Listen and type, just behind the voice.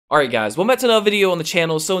Alright guys, welcome back to another video on the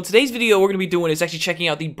channel. So in today's video, we're going to be doing is actually checking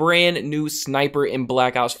out the brand new sniper in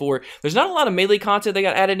Black Ops 4. There's not a lot of melee content that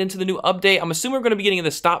got added into the new update. I'm assuming we're going to be getting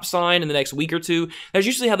the stop sign in the next week or two. That's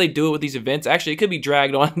usually how they do it with these events. Actually, it could be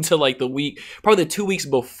dragged on until like the week, probably the 2 weeks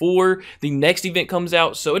before the next event comes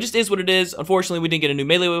out. So it just is what it is. Unfortunately, we didn't get a new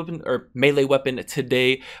melee weapon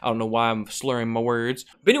today. I don't know why I'm slurring my words.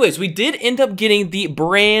 But anyways, we did end up getting the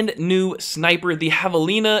brand new sniper, the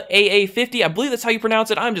HAVELINA AA50. I believe that's how you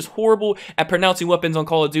pronounce it. I'm just horrible at pronouncing weapons on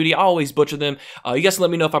Call of Duty. I always butcher them. You guys can let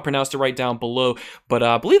me know if I pronounced it right down below, but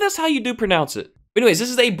I believe that's how you do pronounce it. Anyways, this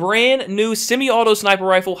is a brand new semi-auto sniper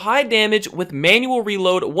rifle, high damage with manual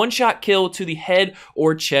reload, one-shot kill to the head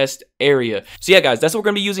or chest area. So yeah, guys, that's what we're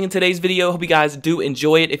going to be using in today's video. Hope you guys do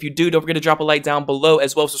enjoy it. If you do, don't forget to drop a like down below,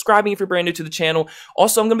 as well as subscribing if you're brand new to the channel.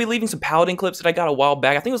 Also, I'm going to be leaving some Paladin clips that I got a while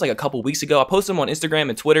back. I think it was like a couple weeks ago. I posted them on Instagram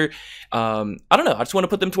and Twitter. I don't know. I just want to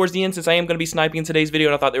put them towards the end since I am going to be sniping in today's video,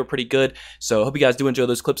 and I thought they were pretty good. So I hope you guys do enjoy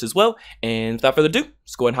those clips as well. And without further ado,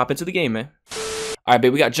 let's go ahead and hop into the game, man. Alright,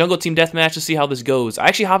 babe, we got Jungle Team Deathmatch. Let's see how this goes. I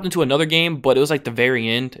actually hopped into another game, but it was like the very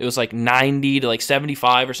end. It was like 90 to like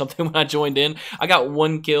 75 or something when I joined in. I got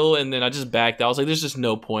one kill, and then I just backed out. I was like, there's just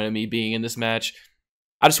no point of me being in this match.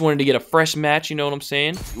 I just wanted to get a fresh match, you know what I'm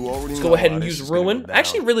saying? Let's go ahead and use Ruin. I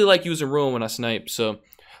actually really like using Ruin when I snipe, so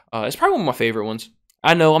it's probably one of my favorite ones.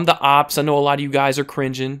 I know, I'm the ops. I know a lot of you guys are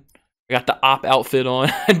cringing. I got the op outfit on.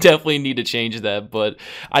 I definitely need to change that, but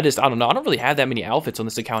I don't know. I don't really have that many outfits on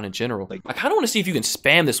this account in general. I kind of want to see if you can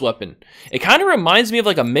spam this weapon. It kind of reminds me of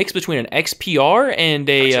like a mix between an XPR and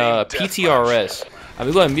a PTRS. I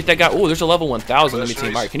mean, go ahead and mute that guy. Oh, there's a level 1000. Let me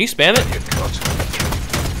team. All right, can you spam it?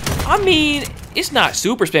 I mean, it's not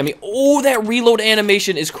super spammy. Oh, that reload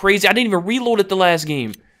animation is crazy. I didn't even reload it the last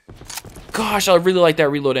game. Gosh, I really like that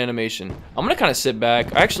reload animation. I'm gonna kind of sit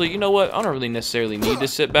back. Actually, you know what? I don't really necessarily need to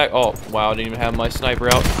sit back. Oh, wow, I didn't even have my sniper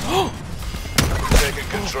out.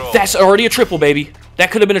 That's already a triple, baby.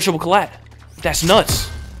 That could have been a triple collat. That's nuts.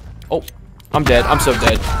 Oh, I'm dead. I'm so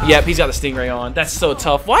dead. Yep, he's got the Stingray on. That's so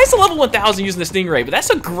tough. Why is the level 1000 using the Stingray? But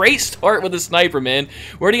that's a great start with the sniper, man.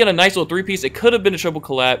 We already got a nice little 3-piece. It could have been a triple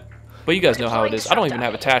collat, but you guys know how it is. I don't even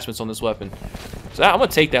have attachments on this weapon. So I'm gonna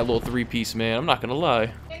take that little 3-piece, man. I'm not gonna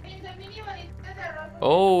lie.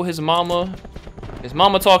 Oh, his mama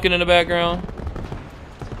talking in the background.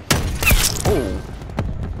 Oh,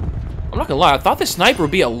 I'm not gonna lie. I thought the sniper would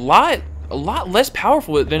be a lot less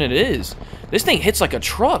powerful than it is. This thing hits like a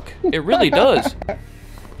truck. It really does.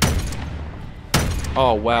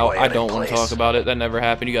 Oh wow, I don't want to talk about it. That never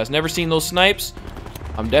happened. You guys never seen those snipes?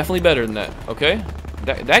 I'm definitely better than that. Okay,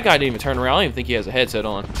 that guy didn't even turn around. I don't even think he has a headset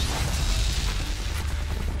on.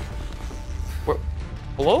 Where?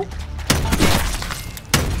 Hello?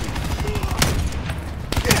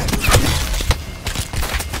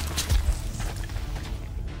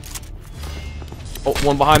 Oh,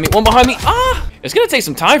 one behind me, one behind me. Ah! It's gonna take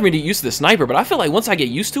some time for me to get used to the sniper, but I feel like once I get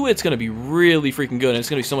used to it, it's gonna be really freaking good, and it's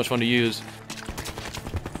gonna be so much fun to use.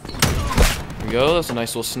 There we go, that's a nice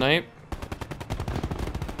little snipe.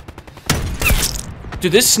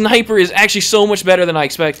 Dude, this sniper is actually so much better than I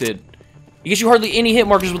expected. It gives you hardly any hit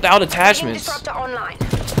markers without attachments.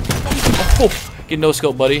 Oh, get no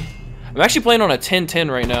scope, buddy. I'm actually playing on a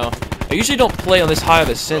 10-10 right now. I usually don't play on this high of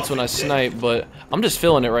a sense when I snipe, but I'm just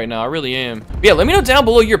feeling it right now. I really am. But yeah, let me know down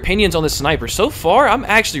below your opinions on this sniper. So far, I'm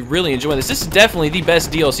actually really enjoying this. This is definitely the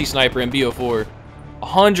best DLC sniper in BO4.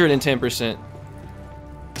 110%.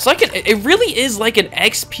 It's like it really is like an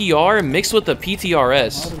XPR mixed with a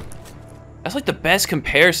PTRS. That's like the best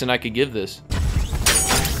comparison I could give this.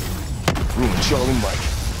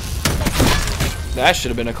 That should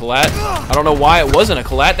have been a collat. I don't know why it wasn't a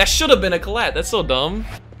collat. That should have been a collat. That's so dumb.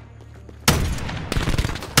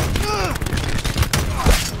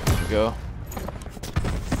 Go.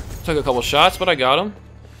 Took a couple shots, but I got him.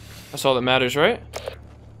 That's all that matters, right?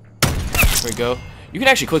 There we go. You can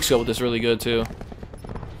actually quick scope with this really good too.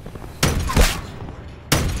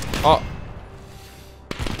 Oh,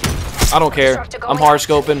 I don't care. I'm hard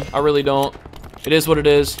scoping. I really don't. It is what it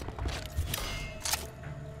is.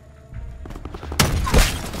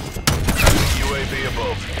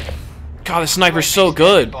 God, the sniper's so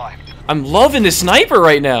good. I'm loving this sniper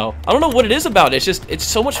right now. I don't know what it is about it. It's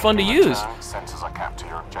so much fun to use.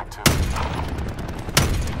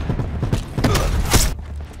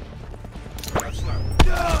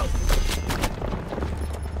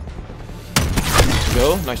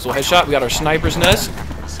 Go, nice little headshot. We got our sniper's nest.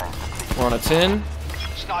 We're on a 10.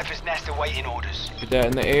 Sniper's nest awaiting orders. Get that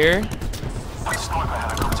in the air.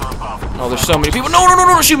 Oh, there's so many people. No, no, no,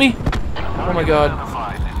 no, don't shoot me. Oh my god.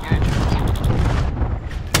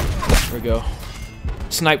 There we go.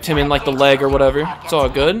 sniped him in like the leg or whatever. It's all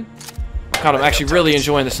good. God, I'm actually really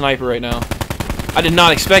enjoying the sniper right now. I did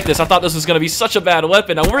not expect this. I thought this was going to be such a bad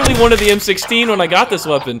weapon. I really wanted the M16 when I got this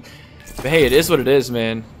weapon. But hey, it is what it is,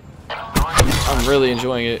 man. I'm really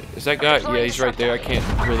enjoying it. Is that guy? Yeah, he's right there. I can't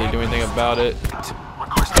really do anything about it.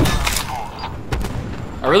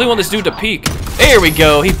 I really want this dude to peek. There we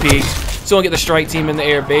go. He peeked. So we'll get the strike team in the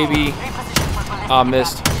air, baby. Ah,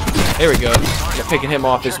 missed. There we go. They're picking him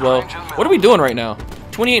off as well. What are we doing right now?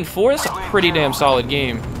 28-4? That's a pretty damn solid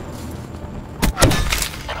game.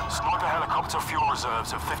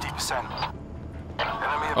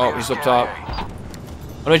 Oh, he's up top.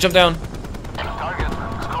 Oh, no, he jumped down.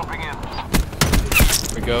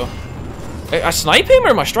 There we go. Hey, I snipe him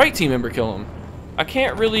or my strike team member kill him? I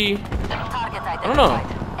can't really... I don't know.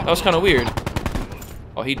 That was kind of weird.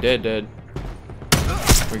 Oh, he dead. There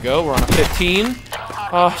we go. We're on a 15.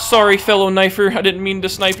 Sorry, fellow knifer. I didn't mean to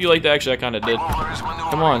snipe you like that. Actually, I kind of did.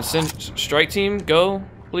 Come on, send strike team. Go,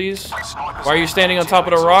 please. Why are you standing on top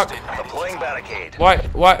of the rock? Why?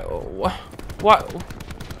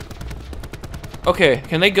 Okay,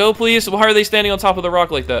 can they go, please? Why are they standing on top of the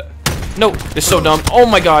rock like that? No, it's so dumb. Oh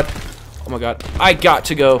my god. Oh my god. I got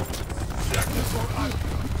to go.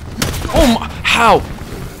 Oh my, how?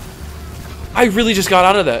 I really just got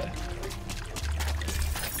out of that.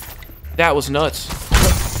 That was nuts.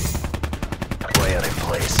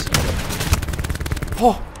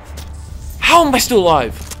 Oh, how am I still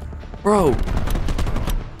alive? Bro.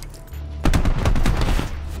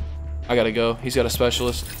 I gotta go. He's got a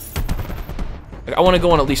specialist. I want to go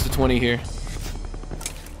on at least a 20 here.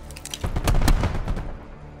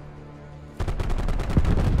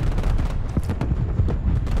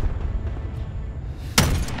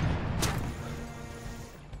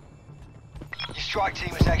 Your strike team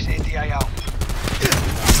has exited the AO.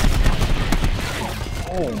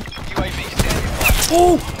 Oh. UAV standing by.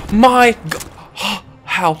 Oh my god.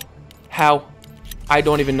 How? I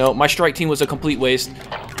don't even know. My strike team was a complete waste.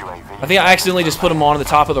 I think I accidentally just put him on the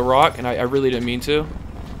top of the rock, and I really didn't mean to.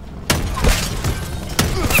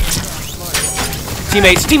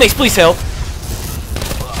 Teammates, please help.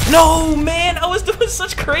 No, man, I was doing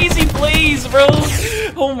such crazy plays, bro.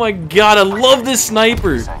 Oh my god, I love this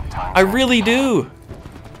sniper. I really do.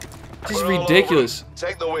 This is ridiculous.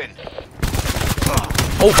 Take the win.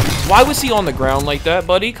 Oh, why was he on the ground like that,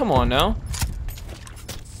 buddy? Come on now.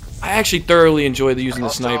 I actually thoroughly enjoy using the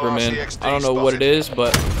sniper, man. I don't know what it is,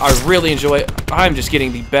 but I really enjoy it. I'm just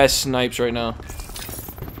getting the best snipes right now.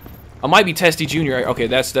 I might be Testy Jr. Okay,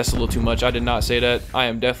 that's a little too much. I did not say that. I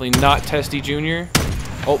am definitely not Testy Jr.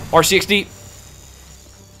 Oh, RCXD.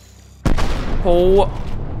 Oh.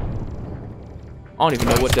 I don't even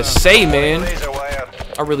know what to say, man.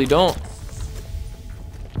 I really don't.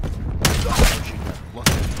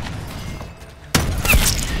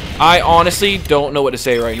 I honestly don't know what to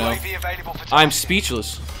say right now. I'm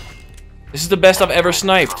speechless. This is the best I've ever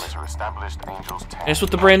sniped. And it's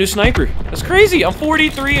with the brand new sniper. That's crazy. I'm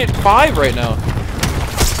 43-5 right now.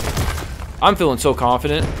 I'm feeling so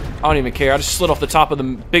confident. I don't even care. I just slid off the top of the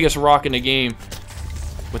biggest rock in the game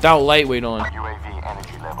without lightweight on. UAV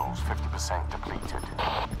energy levels 50% depleted.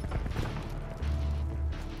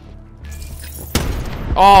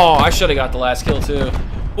 Oh, I should have got the last kill too.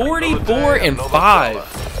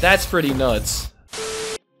 44-5. That's pretty nuts.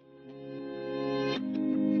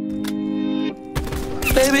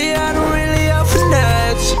 Baby, I don't really have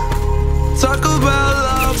finesse. Talk about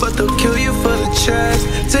love, but they'll kill you for the chest.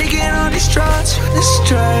 Taking all these drugs for the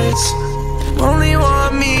stress. Only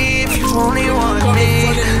want me if you only want me.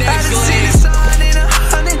 I done seen the sun in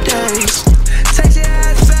 100 days. Take your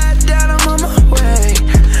ass back down, I'm on my way.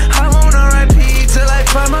 I won't RIP till I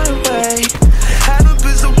find my way. Have a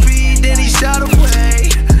pistol beat, then he shot away.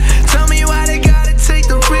 Tell me why they gotta take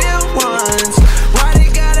the real ones. Why they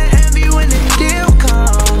gotta envy when the deal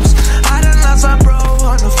comes. I done lost my bro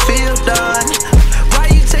on the field done. Why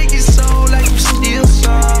you take it so like you steal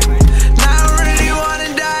some? Now I really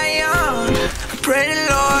wanna die young. I pray the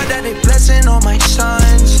Lord that they blessing all my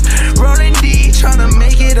sons. Rolling D, tryna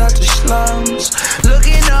make it out the slums.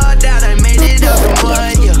 Looking all down, I made it out the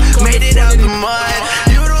mud. Yeah, made it out the mud.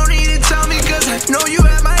 You don't need to tell me cause I know you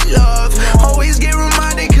have my love. Always get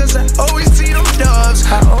reminded cause I always see them doves.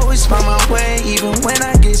 I always find my way even when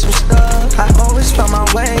I get some stuff. I always find my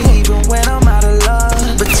way even when I'm out of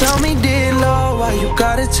love. But tell me dear Lord, why you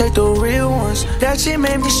gotta take the real ones? That shit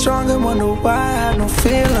made me stronger, wonder why I had no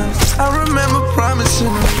feelings. I remember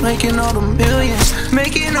promising them, making all the millions,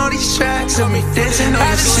 making all these tracks of me dancing on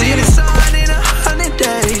the ceiling. I see the sun in 100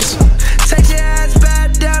 days. Take your ass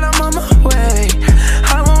back down, I'm on my way.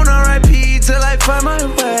 I won't RIP till I find my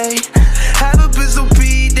way.